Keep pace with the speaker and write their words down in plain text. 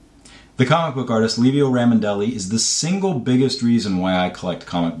The comic book artist Livio Ramondelli is the single biggest reason why I collect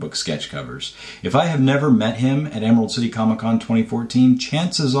comic book sketch covers. If I have never met him at Emerald City Comic Con 2014,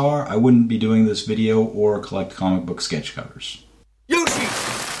 chances are I wouldn't be doing this video or collect comic book sketch covers. Yoshi!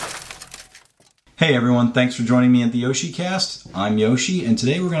 Hey everyone, thanks for joining me at the Yoshi Cast. I'm Yoshi, and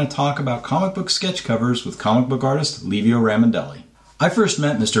today we're going to talk about comic book sketch covers with comic book artist Livio Ramondelli. I first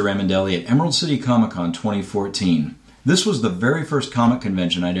met Mr. Ramondelli at Emerald City Comic Con 2014. This was the very first comic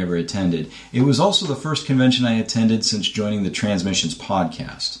convention I'd ever attended. It was also the first convention I attended since joining the Transmissions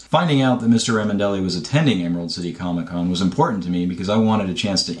podcast. Finding out that Mr. Ramondelli was attending Emerald City Comic Con was important to me because I wanted a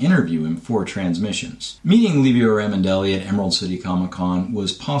chance to interview him for Transmissions. Meeting Livio Ramondelli at Emerald City Comic Con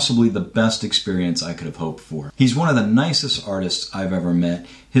was possibly the best experience I could have hoped for. He's one of the nicest artists I've ever met.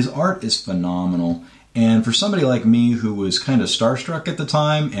 His art is phenomenal. And for somebody like me who was kind of starstruck at the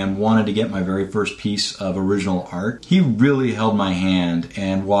time and wanted to get my very first piece of original art, he really held my hand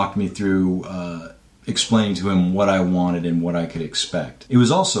and walked me through explaining to him what I wanted and what I could expect. It was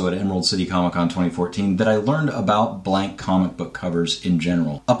also at Emerald City Comic Con 2014 that I learned about blank comic book covers in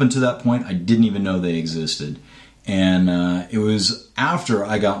general. Up until that point, I didn't even know they existed. And it was after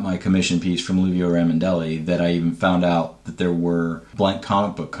I got my commission piece from Livio Ramondelli that I even found out that there were blank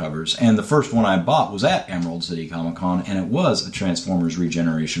comic book covers. And the first one I bought was at Emerald City Comic Con, and it was a Transformers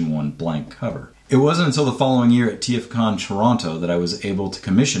Regeneration 1 blank cover. It wasn't until the following year at TFCon Toronto that I was able to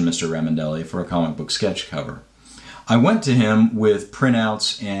commission Mr. Ramondelli for a comic book sketch cover. I went to him with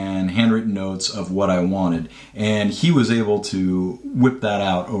printouts and handwritten notes of what I wanted, and he was able to whip that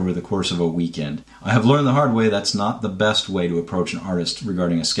out over the course of a weekend. I have learned the hard way that's not the best way to approach an artist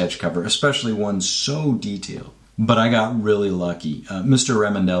regarding a sketch cover, especially one so detailed. But I got really lucky. Mr.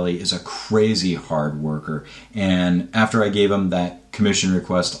 Ramondelli is a crazy hard worker, and after I gave him that commission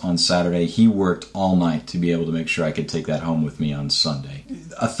request on Saturday, he worked all night to be able to make sure I could take that home with me on Sunday.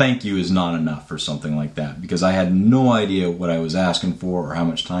 A thank you is not enough for something like that, because I had no idea what I was asking for or how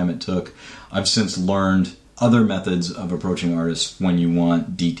much time it took. I've since learned other methods of approaching artists when you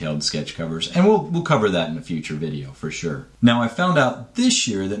want detailed sketch covers, and we'll cover that in a future video for sure. Now, I found out this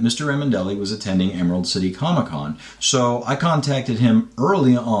year that Mr. Ramondelli was attending Emerald City Comic Con, so I contacted him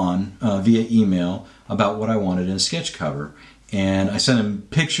early on via email about what I wanted in a sketch cover, and I sent him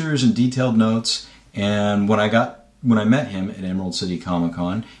pictures and detailed notes, and when I met him at Emerald City Comic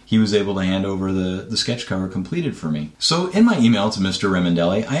Con, he was able to hand over the sketch cover completed for me. So in my email to Mr.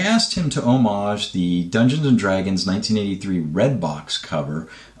 Ramondelli, I asked him to homage the Dungeons & Dragons 1983 Red Box cover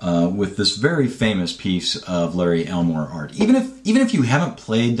with this very famous piece of Larry Elmore art. Even if you haven't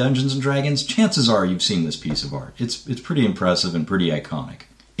played Dungeons & Dragons, chances are you've seen this piece of art. It's pretty impressive and pretty iconic.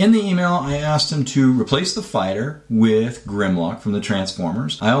 In the email, I asked him to replace the fighter with Grimlock from the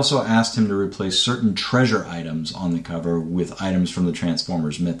Transformers. I also asked him to replace certain treasure items on the cover with items from the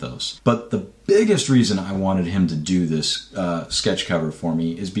Transformers mythos. But the biggest reason I wanted him to do this sketch cover for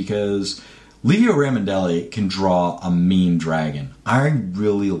me is because Livio Ramondelli can draw a mean dragon. I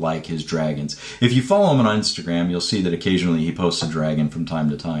really like his dragons. If you follow him on Instagram, you'll see that occasionally he posts a dragon from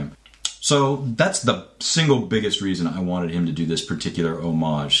time to time. So that's the single biggest reason I wanted him to do this particular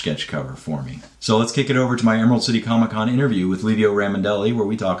homage sketch cover for me. So let's kick it over to my Emerald City Comic Con interview with Livio Ramondelli, where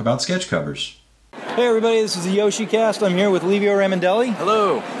we talk about sketch covers. Hey everybody, this is the Yoshi Cast. I'm here with Livio Ramondelli.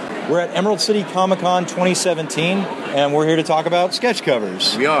 Hello. We're at Emerald City Comic Con 2017, and we're here to talk about sketch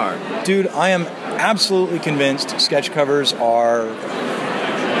covers. We are. Dude, I am absolutely convinced sketch covers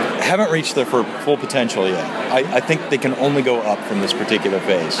haven't reached their full potential yet. I think they can only go up from this particular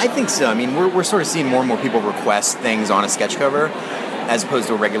phase. I think so. I mean, we're sort of seeing more and more people request things on a sketch cover as opposed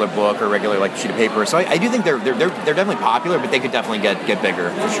to a regular book or a regular sheet of paper. So I do think they're definitely popular, but they could definitely get bigger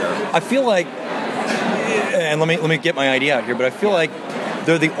for sure. I feel like, and let me get my idea out here, but I feel like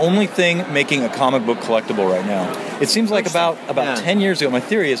they're the only thing making a comic book collectible right now. It seems like about 10 years ago, my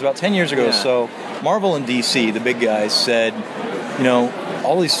theory is about 10 years ago, so Marvel and DC, the big guys, said,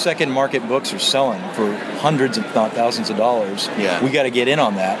 all these second market books are selling for hundreds if not thousands of dollars. Yeah. We got to get in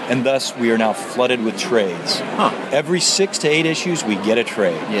on that, and thus we are now flooded with trades. Every 6 to 8 issues we get a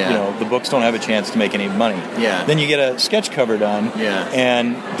trade. Yeah. The books don't have a chance to make any money. Yeah. Then you get a sketch cover done. Yeah.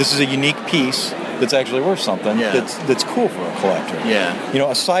 And this is a unique piece that's actually worth something. Yeah. That's cool for a collector. Yeah.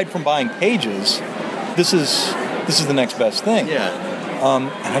 Aside from buying pages, this is the next best thing. Yeah.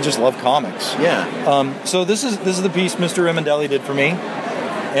 And I just love comics. Yeah. So this is the piece Mr. Ramondelli did for me.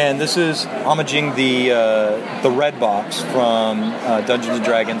 And this is homaging the Red Box from Dungeons &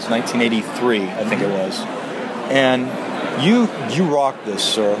 Dragons 1983, I think it was. And you rock this,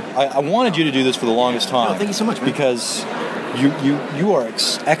 sir. I wanted you to do this for the longest time. Oh, thank you so much, man. Because you are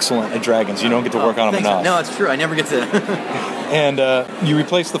excellent at dragons. You don't get to work on them enough. No, it's true. I never get to. And you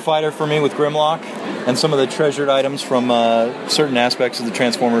replaced the fighter for me with Grimlock and some of the treasured items from certain aspects of the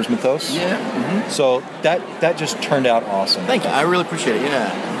Transformers mythos. Yeah. Mm-hmm. So that just turned out awesome. Thank you. I really appreciate it.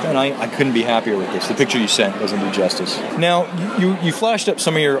 Yeah. And I couldn't be happier with this. The picture you sent doesn't do justice. Now, you flashed up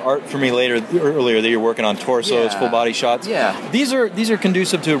some of your art for me earlier that you're working on torsos, full body shots. Yeah. These are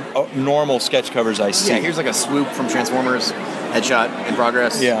conducive to normal sketch covers I see. Yeah, here's like a swoop from Transformers, headshot in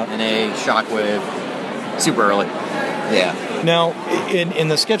progress, and a shockwave, super early. Yeah. Now, in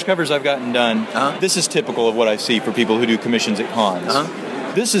the sketch covers I've gotten done, this is typical of what I see for people who do commissions at cons.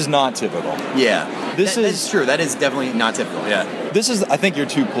 This is not typical. Yeah. That's true. That is definitely not typical. Yeah. This is, I think you're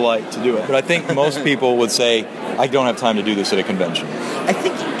too polite to do it, but I think most people would say, I don't have time to do this at a convention. I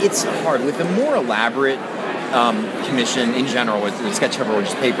think it's hard. With a more elaborate commission in general, with sketch cover or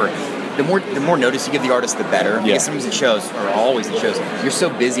just paper, the more notice you give the artist, the better. Yeah. Because sometimes it shows, or always it shows, you're so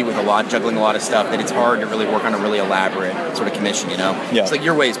busy with juggling a lot of stuff that it's hard to really work on a really elaborate sort of commission, you know? Yeah. It's like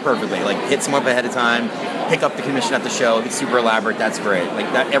your way is perfectly. Like, hit someone up ahead of time, pick up the commission at the show, it's super elaborate, that's great.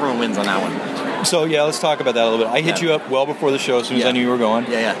 Like, that, everyone wins on that one. So, yeah, let's talk about that a little bit. I hit you up well before the show as soon as I knew you were going.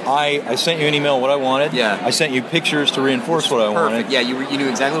 Yeah. I sent you an email what I wanted. Yeah. I sent you pictures to reinforce what I wanted. Perfect. Yeah, you knew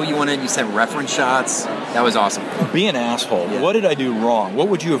exactly what you wanted. You sent reference shots. That was awesome. Be an asshole. Yeah. What did I do wrong? What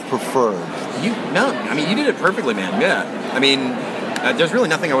would you have preferred? You did it perfectly, man. Yeah. I mean, there's really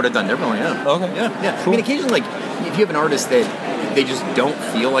nothing I would have done differently. Yeah. Okay. Yeah. Cool. I mean, occasionally, like, if you have an artist that they just don't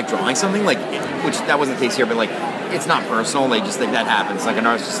feel like drawing something, like, which that wasn't the case here, but like, it's not personal. They just think that happens. Like, an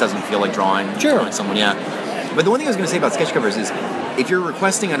artist just doesn't feel like drawing someone. Yeah. But the one thing I was going to say about sketch covers is, if you're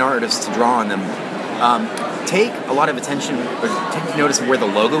requesting an artist to draw on them, take a lot of attention, or take notice of where the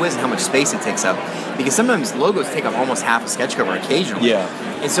logo is and how much space it takes up. Because sometimes logos take up almost half a sketch cover occasionally. Yeah.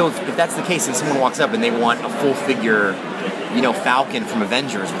 And so if that's the case, and someone walks up and they want a full figure, Falcon from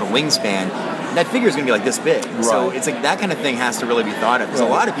Avengers with a wingspan, that figure is going to be like this big. Right. So it's like that kind of thing has to really be thought of. Because a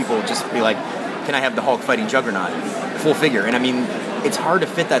lot of people just be like, can I have the Hulk fighting Juggernaut? Full figure. And I mean, it's hard to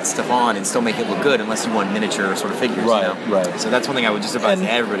fit that stuff on and still make it look good unless you want miniature sort of figures. Right, right. So that's one thing I would just advise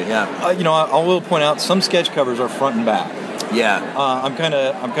to everybody. Yeah. I will point out some sketch covers are front and back. Yeah. I'm kind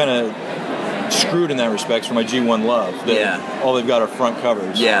of screwed in that respect for my G1 Love. All they've got are front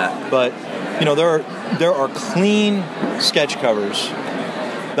covers. Yeah. But there are clean sketch covers.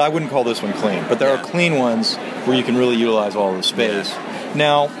 I wouldn't call this one clean, but there are clean ones where you can really utilize all the space. Yeah.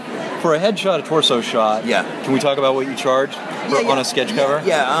 Now, for a headshot, a torso shot, can we talk about what you charge on a sketch cover?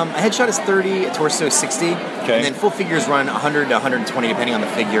 Yeah, a headshot is $30, a torso is $60, and then full figures run $100 to $120 depending on the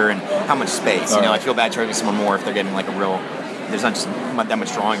figure and how much space. I feel bad charging someone more if they're getting like a real. There's not just that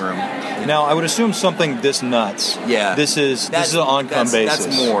much drawing room. Now, I would assume something this nuts. Yeah, this is an on-come basis.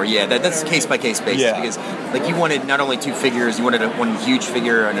 That's more. Yeah, that's case by case basis. Yeah. Because like you wanted not only two figures, you wanted one huge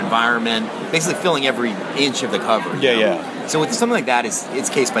figure, an environment, basically filling every inch of the cover. Yeah. So with something like that, it's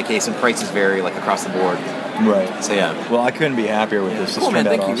case by case, and prices vary like across the board. Right. So yeah. Well, I couldn't be happier with this. This turned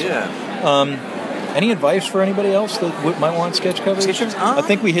out awesome. Thank you. Yeah. Any advice for anybody else that might want sketch covers? I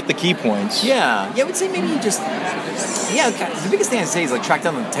think we hit the key points. Yeah, I would say maybe just... Yeah, the biggest thing I'd say is like track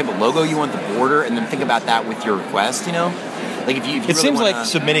down the type of logo you want, the border, and then think about that with your request, Like if you it really seems like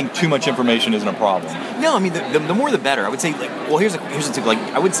submitting too much information isn't a problem. No, I mean the more the better. I would say here's the tip. Like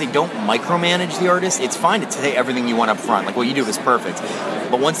I would say don't micromanage the artist. It's fine to say everything you want up front. Like what you do is perfect.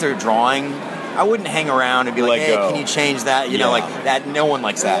 But once they're drawing, I wouldn't hang around and be like, hey, can you change that? Like that. No one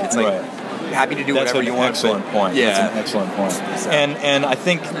likes that. It's like happy to do whatever you want. That's an excellent point. Yeah. That's an excellent point. So. And I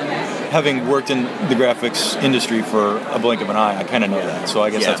think having worked in the graphics industry for a blink of an eye, I kind of know that. So I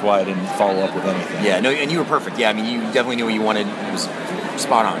guess that's why I didn't follow up with anything. Yeah, no, and you were perfect. Yeah, I mean, you definitely knew what you wanted. It was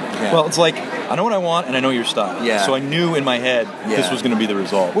spot on. Yeah. Well, it's like, I know what I want and I know your style. Yeah. So I knew in my head this was going to be the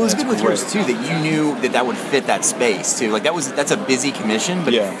result. Well, it's good with yours, too, that you knew that would fit that space, too. Like, that's a busy commission,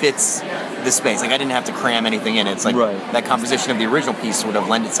 but it fits the space. Like, I didn't have to cram anything in. It's like that composition of the original piece would have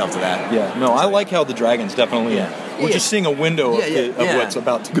lent itself to that. Yeah. No, I like how the dragons definitely... We're just seeing a window of what's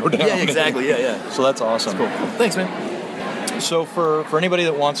about to go down. Yeah, exactly. Yeah. So that's awesome. That's cool. Thanks, man. So for anybody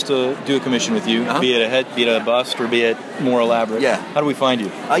that wants to do a commission with you, be it a bust or be it more elaborate, how do we find you?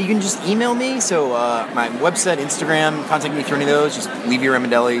 You can just email me. So my website, Instagram, contact me through any of those. Just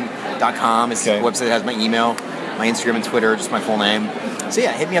levyremendelli.com is the website that has my email. My Instagram and Twitter, just my full name. So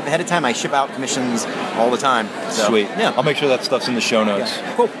yeah, hit me up ahead of time. I ship out commissions all the time. So, sweet. Yeah. I'll make sure that stuff's in the show notes.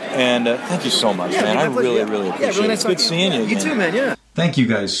 Yeah. Cool. And thank you so much, man. I really appreciate it. Really nice it's good seeing you again. You too, man. Yeah. Thank you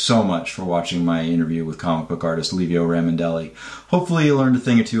guys so much for watching my interview with comic book artist Livio Ramondelli. Hopefully you learned a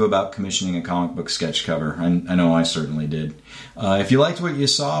thing or two about commissioning a comic book sketch cover. I know I certainly did. If you liked what you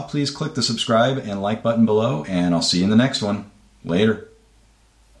saw, please click the subscribe and like button below, and I'll see you in the next one. Later.